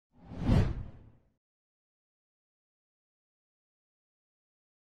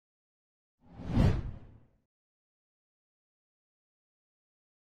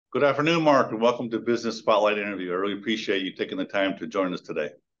Good afternoon, Mark, and welcome to Business Spotlight Interview. I really appreciate you taking the time to join us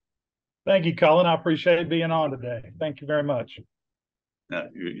today. Thank you, Colin. I appreciate being on today. Thank you very much. Yeah,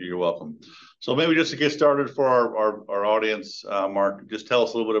 you're welcome. So maybe just to get started for our audience, Mark, just tell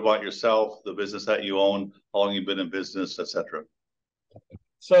us a little bit about yourself, the business that you own, how long you've been in business, etc.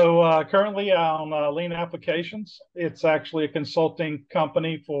 So currently on Lean Applications. It's actually a consulting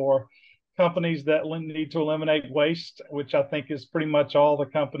company for companies that need to eliminate waste, which I think is pretty much all the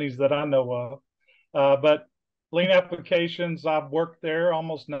companies that I know of. But Lean Applications, I've worked there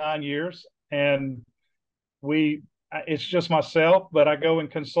almost 9 years, and it's just myself, but I go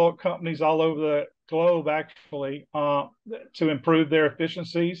and consult companies all over the globe actually to improve their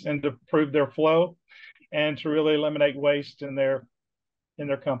efficiencies and to improve their flow and to really eliminate waste in their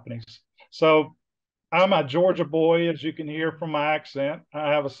companies. So I'm a Georgia boy, as you can hear from my accent.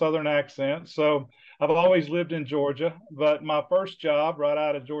 I have a Southern accent. So I've always lived in Georgia, but my first job right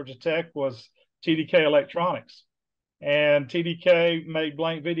out of Georgia Tech was TDK Electronics. And TDK made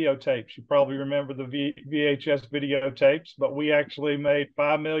blank videotapes. You probably remember the VHS videotapes, but we actually made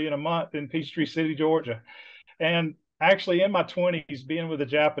 $5 million a month in Peachtree City, Georgia. And actually in my 20s, being with the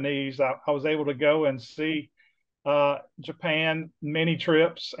Japanese, I was able to go and see Japan many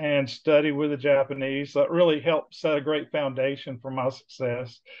trips and study with the Japanese. So it really helped set a great foundation for my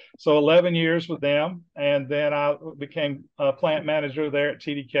success. So 11 years with them, and then I became a plant manager there at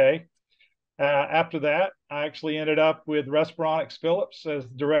TDK. After that, I actually ended up with Respironics Philips as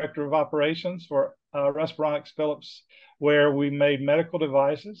director of operations for Respironics Philips, where we made medical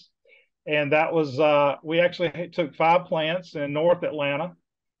devices. And that was, we actually took 5 plants in North Atlanta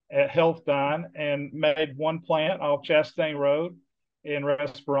at Healthdyne and made one plant off Chastain Road in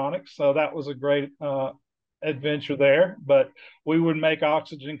Respironics. So that was a great adventure there. But we would make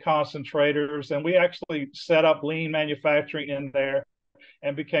oxygen concentrators, and we actually set up lean manufacturing in there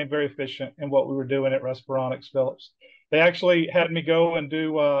and became very efficient in what we were doing at Respironics Philips. They actually had me go and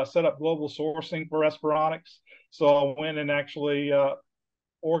set up global sourcing for Respironics. So I went and actually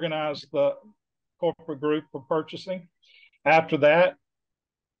organized the corporate group for purchasing. After that,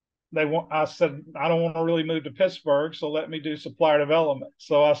 I said, I don't want to really move to Pittsburgh, so let me do supplier development.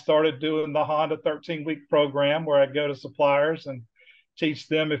 So I started doing the Honda 13-week program where I'd go to suppliers and teach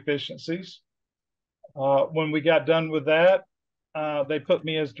them efficiencies. When we got done with that, they put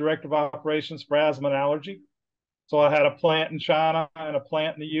me as director of operations for asthma and allergy. So I had a plant in China and a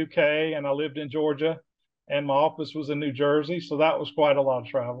plant in the UK, and I lived in Georgia, and my office was in New Jersey. So that was quite a lot of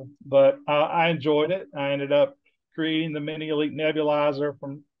travel, but I enjoyed it. I ended up creating the Mini Elite Nebulizer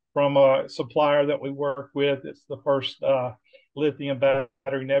from a supplier that we work with. It's the first lithium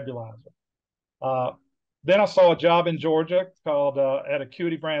battery nebulizer. Then I saw a job in Georgia called at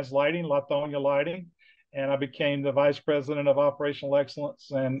Acuity Brands Lighting, Lithonia Lighting, and I became the vice president of operational excellence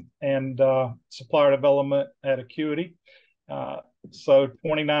and supplier development at Acuity. So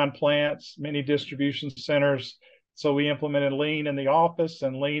 29 plants, many distribution centers. So we implemented lean in the office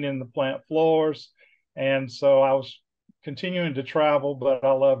and lean in the plant floors. And so I was continuing to travel, but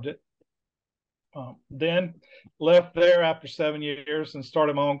I loved it. Then left there after 7 years and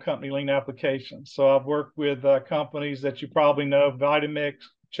started my own company, Lean Applications. So I've worked with companies that you probably know, Vitamix,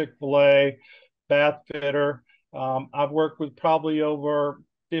 Chick-fil-A, Bath Fitter. I've worked with probably over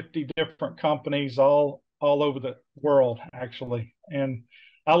 50 different companies all over the world, actually. And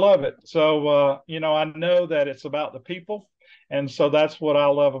I love it. So, I know that it's about the people. And so that's what I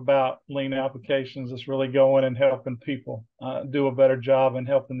love about Lean Applications, is really going and helping people do a better job and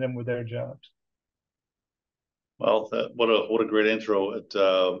helping them with their jobs. Well, what a great intro.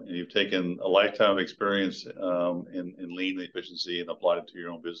 You've taken a lifetime of experience in lean efficiency and applied it to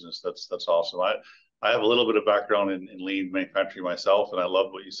your own business. That's awesome. I have a little bit of background in lean manufacturing myself, and I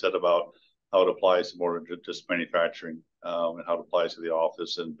love what you said about how it applies to more than just manufacturing and how it applies to the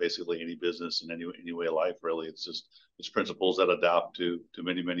office and basically any business in any way of life. Really, it's principles that adapt to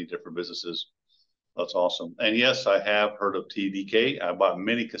many different businesses. That's awesome. And yes, I have heard of TDK. I bought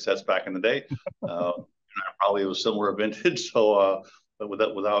many cassettes back in the day. Probably was similar vintage, so but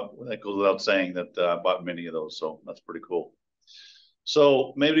that goes without saying that I bought many of those. So that's pretty cool.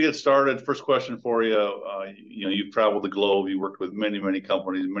 So maybe to get started, first question for you. You've traveled the globe. You worked with many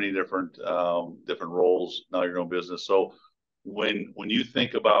companies, many different roles. Now your own business. So when you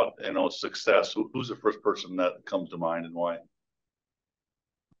think about success, who's the first person that comes to mind and why?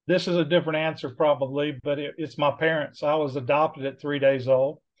 This is a different answer probably, but it's my parents. I was adopted at 3 days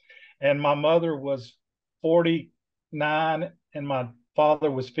old, and my mother was 49 and my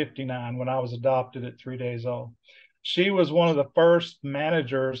father was 59 when I was adopted at 3 days old. She was one of the first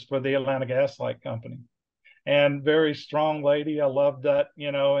managers for the Atlanta Gas Light Company. and very strong lady. I loved that,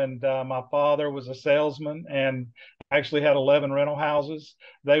 and my father was a salesman and actually had 11 rental houses.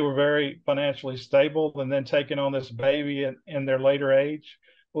 They were very financially stable, and then taking on this baby in their later age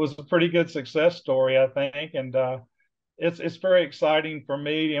was a pretty good success story, I think. And it's very exciting for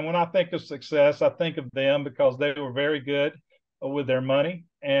me. And when I think of success, I think of them because they were very good with their money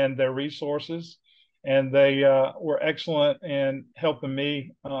and their resources, and they were excellent in helping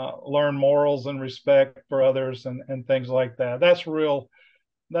me learn morals and respect for others and things like that. That's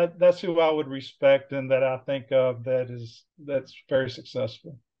who I would respect and that I think of that's very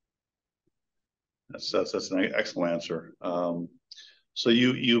successful. That's an excellent answer. So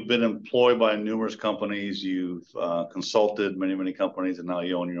you've been employed by numerous companies. You've consulted many companies, and now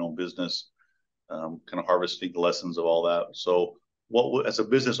you own your own business. Kind of harvesting the lessons of all that. So, as a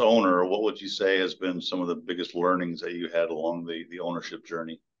business owner, what would you say has been some of the biggest learnings that you had along the ownership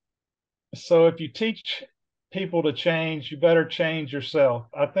journey? So, if you teach people to change, you better change yourself.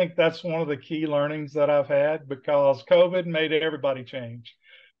 I think that's one of the key learnings that I've had because COVID made everybody change.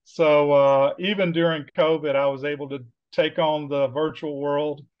 So even during COVID, I was able to take on the virtual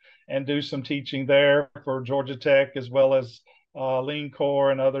world and do some teaching there for Georgia Tech as well as Lean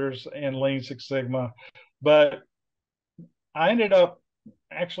Core and others in Lean Six Sigma. But I ended up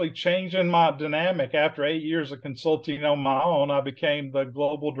actually changing my dynamic after 8 years of consulting on my own. I became the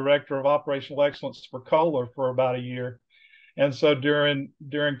global director of operational excellence for Kohler for about a year. And so during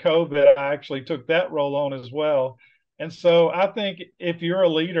COVID, I actually took that role on as well. And so I think if you're a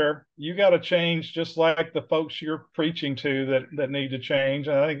leader, you got to change just like the folks you're preaching to that need to change.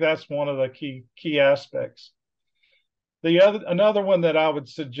 And I think that's one of the key aspects. Another one that I would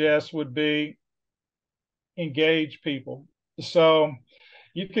suggest would be engage people. So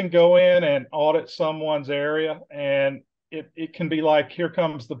you can go in and audit someone's area, and it can be like, here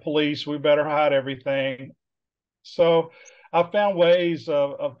comes the police, we better hide everything. So I found ways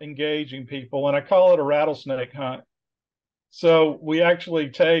of engaging people, and I call it a rattlesnake hunt. So we actually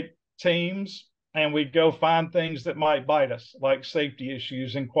take teams and we go find things that might bite us, like safety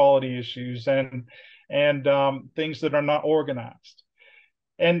issues and quality issues and things that are not organized.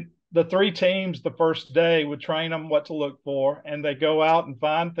 And the three teams the first day would train them what to look for, and they go out and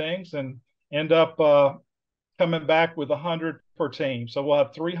find things and end up coming back with 100 per team. So we'll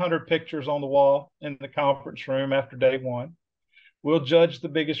have 300 pictures on the wall in the conference room after day one. We'll judge the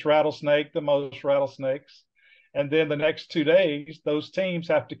biggest rattlesnake, the most rattlesnakes. And then the next 2 days, those teams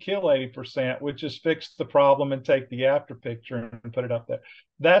have to kill 80%, which is fix the problem and take the after picture and put it up there.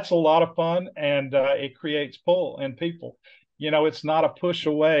 That's a lot of fun, and it creates pull in people. It's not a push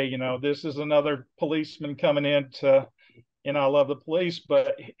away. This is another policeman coming in to, I love the police,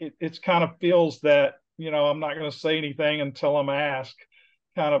 but it's kind of feels that, I'm not going to say anything until I'm asked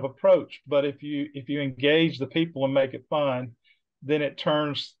kind of approach. But if you engage the people and make it fun, then it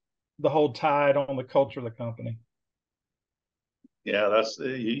turns the whole tide on the culture of the company. Yeah,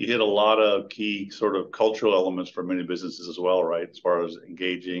 you hit a lot of key sort of cultural elements for many businesses as well, right? As far as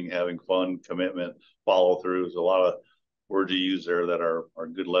engaging, having fun, commitment, follow through. There's a lot of words you use there that are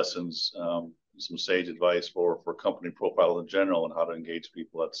good lessons, some sage advice for company profile in general and how to engage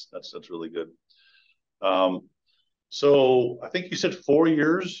people. That's really good. So I think you said 4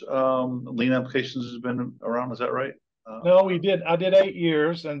 years Lean Applications has been around. Is that right? No, I did 8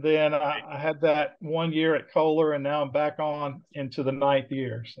 years, and then I had that 1 year at Kohler, and now I'm back on into the 9th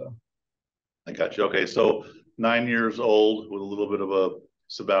year. So I got you. Okay, so 9 years old with a little bit of a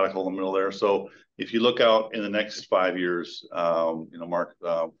sabbatical in the middle there. So if you look out in the next 5 years, Mark,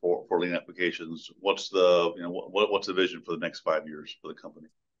 for Lean Applications, what's the vision for the next 5 years for the company?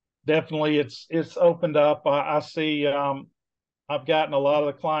 Definitely, it's opened up. I see. I've gotten a lot of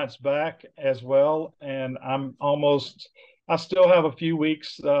the clients back as well, and I still have a few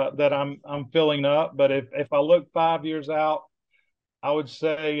weeks that I'm filling up. But if I look 5 years out, I would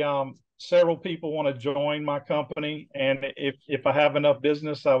say several people want to join my company, and if I have enough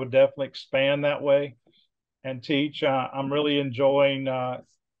business, I would definitely expand that way and teach. I'm really enjoying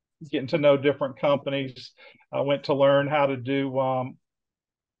getting to know different companies. I went to learn how to do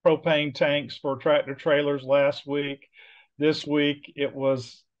propane tanks for tractor trailers last week. This week it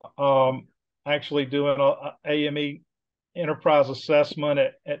was actually doing a AME enterprise assessment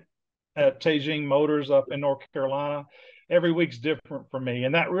at Teijing Motors up in North Carolina. Every week's different for me,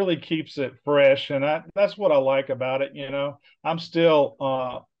 and that really keeps it fresh. And that's what I like about it. I'm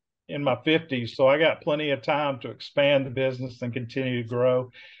still in my 50s, so I got plenty of time to expand the business and continue to grow.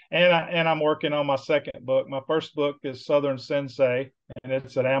 And I'm working on my second book. My first book is Southern Sensei, and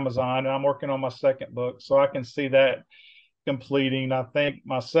it's at Amazon. And I'm working on my second book, so I can see that completing. I think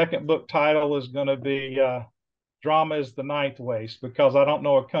my second book title is going to be Drama is the Ninth Waste, because I don't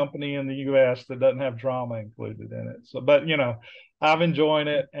know a company in the U.S. that doesn't have drama included in it. So, but I'm enjoying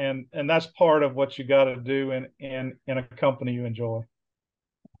it, and that's part of what you got to do in a company you enjoy.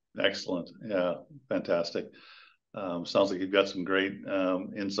 Excellent. Yeah, fantastic. Sounds like you've got some great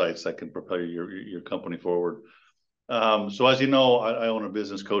insights that can propel your company forward. So as you know, I own a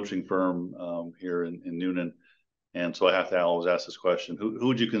business coaching firm here in Newnan. And so I have to always ask this question: Who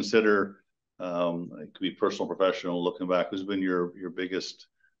would you consider, it could be personal, professional, looking back, who's been your biggest,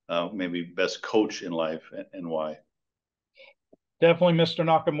 maybe best coach in life, and why? Definitely Mr.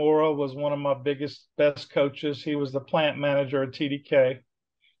 Nakamura was one of my best coaches. He was the plant manager at TDK.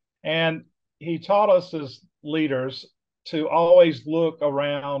 And he taught us as leaders to always look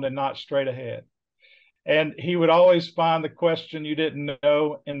around and not straight ahead. And he would always find the question you didn't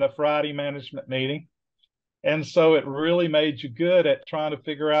know in the Friday management meeting. And so it really made you good at trying to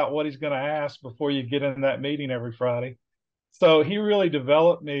figure out what he's going to ask before you get in that meeting every Friday. So he really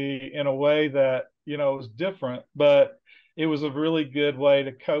developed me in a way that, was different, but it was a really good way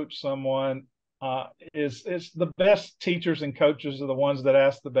to coach someone. It's the best teachers and coaches are the ones that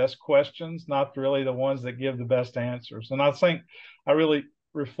ask the best questions, not really the ones that give the best answers. And I think I really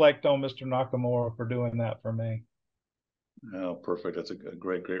reflect on Mr. Nakamura for doing that for me. Oh, perfect. That's a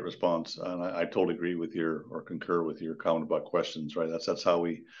great response. And I totally agree with or concur with your comment about questions, right? That's how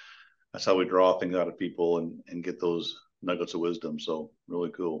we draw things out of people and get those nuggets of wisdom. So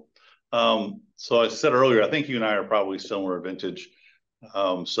really cool. So I said earlier, I think you and I are probably similar vintage.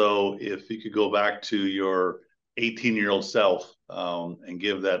 So if you could go back to your 18-year-old self and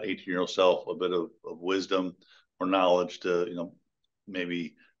give that 18-year-old self a bit of wisdom or knowledge to,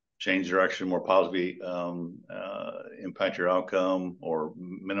 maybe change direction more positively, impact your outcome or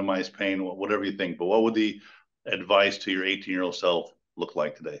minimize pain, whatever you think. But what would the advice to your 18-year-old self look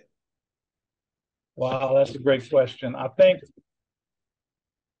like today? Wow, that's a great question. I think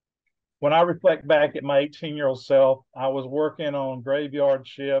when I reflect back at my 18-year-old self, I was working on graveyard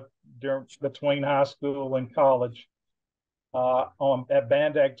shift between high school and college at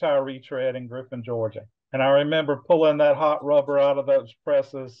Bandag Tire Retread in Griffin, Georgia. And I remember pulling that hot rubber out of those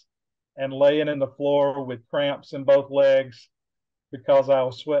presses and laying in the floor with cramps in both legs because I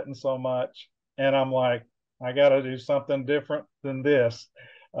was sweating so much. And I'm like, I got to do something different than this.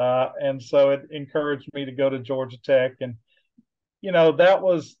 And so it encouraged me to go to Georgia Tech. And, that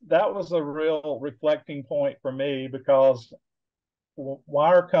was a real reflecting point for me, because why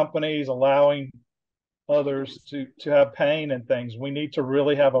are companies allowing others to have pain and things? We need to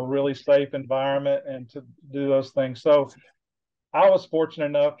really have a really safe environment and to do those things. So I was fortunate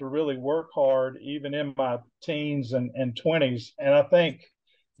enough to really work hard even in my teens and 20s. And I think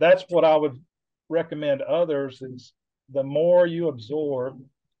that's what I would recommend others is the more you absorb,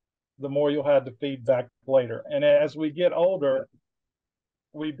 the more you'll have to feed back later. And as we get older,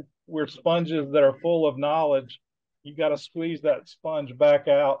 we're sponges that are full of knowledge. You got to squeeze that sponge back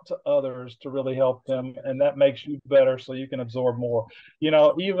out to others to really help them. And that makes you better so you can absorb more.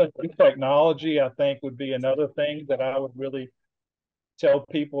 Even technology, I think, would be another thing that I would really tell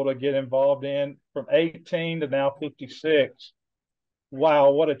people to get involved in. From 18 to now 56, wow,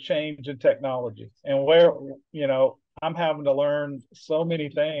 what a change in technology. And where, I'm having to learn so many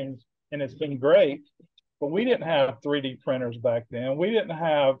things, and it's been great. But we didn't have 3D printers back then. We didn't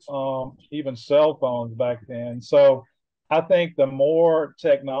have even cell phones back then. So I think the more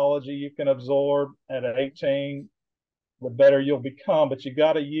technology you can absorb at 18, the better you'll become. But you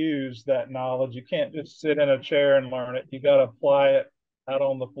got to use that knowledge. You can't just sit in a chair and learn it. You got to apply it out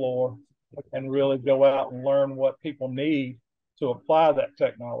on the floor and really go out and learn what people need to apply that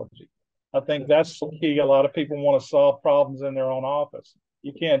technology. I think that's the key. A lot of people want to solve problems in their own office.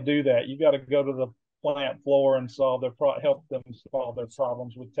 You can't do that. You got to go to the plant floor and help them solve their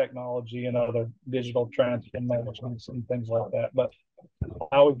problems with technology and other digital transformations and things like that. But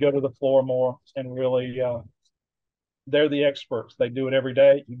I would go to the floor more and really, they're the experts. They do it every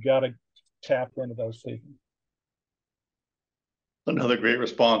day. You got to tap into those people. Another great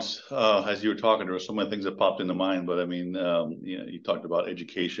response. As you were talking, there were so many things that popped into mind. But I mean, you talked about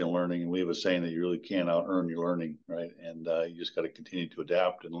education and learning, and we have a saying that you really can't out-earn your learning, right? And you just got to continue to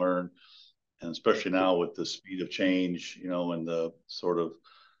adapt and learn. And especially now with the speed of change, and the sort of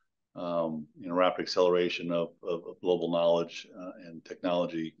rapid acceleration of global knowledge and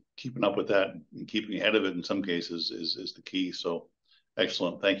technology, keeping up with that and keeping ahead of it in some cases is the key. So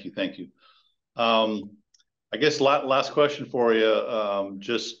excellent. Thank you. I guess last question for you,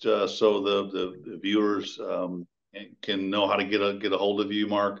 just so the viewers can know how to get a hold of you,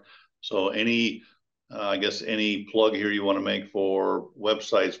 Mark. So any I guess any plug here you want to make for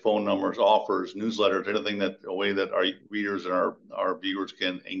websites, phone numbers, offers, newsletters, anything that a way that our readers and our viewers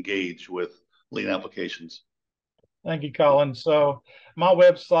can engage with lean applications. Thank you, Colin. So my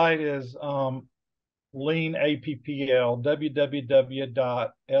website is Lean APPL,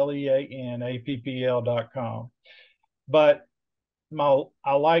 www.leanappl.com. But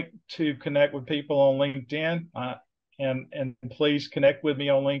I like to connect with people on LinkedIn, and please connect with me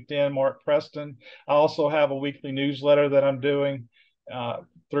on LinkedIn, Mark Preston. I also have a weekly newsletter that I'm doing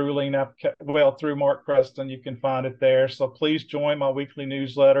through Mark Preston. You can find it there. So please join my weekly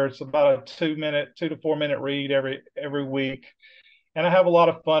newsletter. It's about a 2 to 4 minute read every week, and I have a lot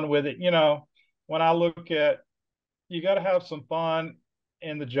of fun with it. You know, when I look at, you got to have some fun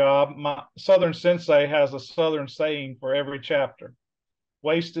in the job. My Southern Sensei has a Southern saying for every chapter.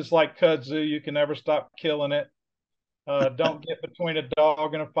 Waste is like kudzu. You can never stop killing it. Don't get between a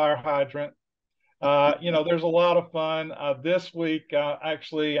dog and a fire hydrant. You know, there's a lot of fun. This week,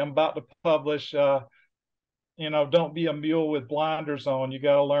 actually, I'm about to publish, you know, don't be a mule with blinders on. You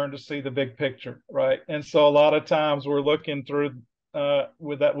got to learn to see the big picture, right? And so a lot of times we're looking through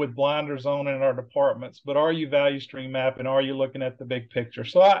with blinders on in our departments, but are you value stream mapping? Are you looking at the big picture?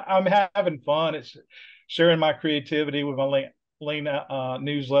 So I'm having fun. It's sharing my creativity with my lean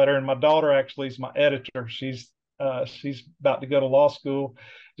newsletter, and my daughter actually is my editor. She's about to go to law school,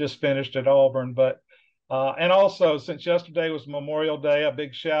 just finished at Auburn. But and also, since yesterday was Memorial Day, a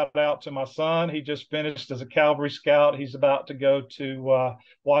big shout out to my son. He just finished as a Cavalry Scout. He's about to go to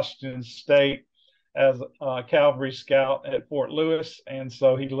Washington State as a Cavalry Scout at Fort Lewis, and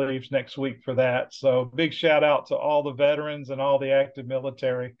so he leaves next week for that. So big shout out to all the veterans and all the active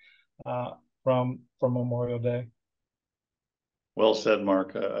military from Memorial Day. Well said,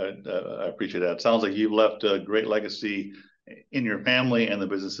 Mark. I appreciate that. It sounds like you've left a great legacy in your family and the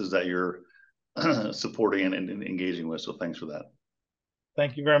businesses that you're supporting and engaging with. So thanks for that.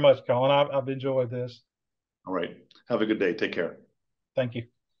 Thank you very much, Colin. I've enjoyed this. All right. Have a good day. Take care. Thank you.